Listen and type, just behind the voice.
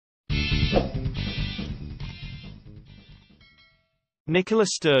Nicola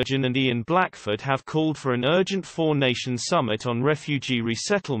Sturgeon and Ian Blackford have called for an urgent four-nation summit on refugee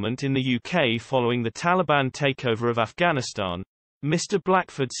resettlement in the UK following the Taliban takeover of Afghanistan. Mr.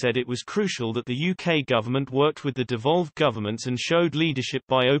 Blackford said it was crucial that the UK government worked with the devolved governments and showed leadership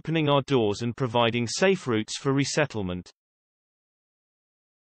by opening our doors and providing safe routes for resettlement.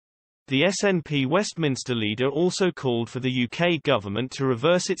 The SNP Westminster leader also called for the UK government to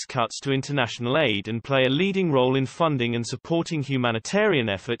reverse its cuts to international aid and play a leading role in funding and supporting humanitarian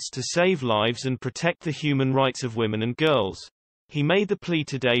efforts to save lives and protect the human rights of women and girls. He made the plea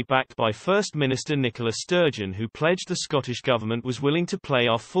today backed by First Minister Nicola Sturgeon, who pledged the Scottish government was willing to play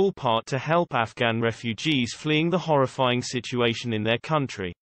our full part to help Afghan refugees fleeing the horrifying situation in their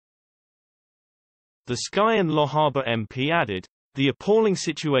country. The Skye and Low Harbour MP added, "The appalling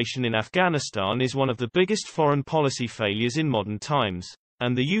situation in Afghanistan is one of the biggest foreign policy failures in modern times,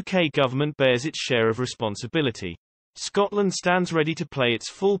 and the UK government bears its share of responsibility. Scotland stands ready to play its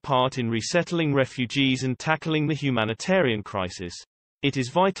full part in resettling refugees and tackling the humanitarian crisis. It is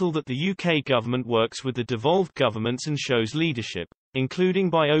vital that the UK government works with the devolved governments and shows leadership, including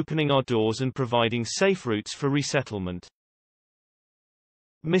by opening our doors and providing safe routes for resettlement."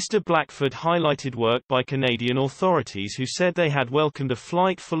 Mr. Blackford highlighted work by Canadian authorities who said they had welcomed a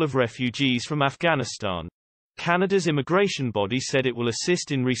flight full of refugees from Afghanistan. Canada's immigration body said it will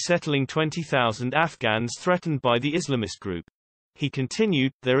assist in resettling 20,000 Afghans threatened by the Islamist group. He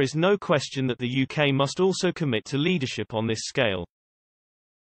continued, "There is no question that the UK must also commit to leadership on this scale.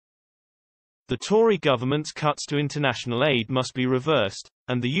 The Tory government's cuts to international aid must be reversed,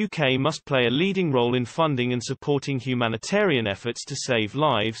 and the UK must play a leading role in funding and supporting humanitarian efforts to save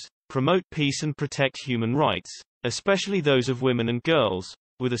lives, promote peace and protect human rights, especially those of women and girls,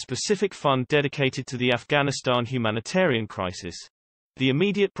 with a specific fund dedicated to the Afghanistan humanitarian crisis. The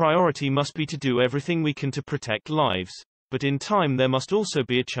immediate priority must be to do everything we can to protect lives, but in time there must also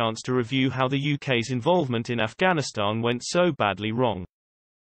be a chance to review how the UK's involvement in Afghanistan went so badly wrong.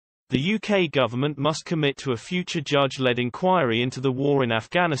 The UK government must commit to a future judge-led inquiry into the war in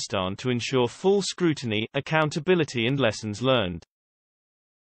Afghanistan to ensure full scrutiny, accountability and lessons learned."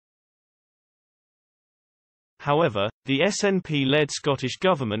 However, the SNP-led Scottish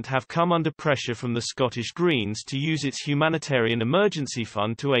government have come under pressure from the Scottish Greens to use its humanitarian emergency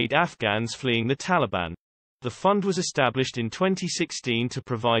fund to aid Afghans fleeing the Taliban. The fund was established in 2016 to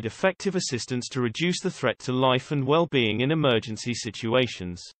provide effective assistance to reduce the threat to life and well-being in emergency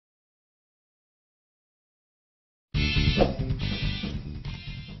situations.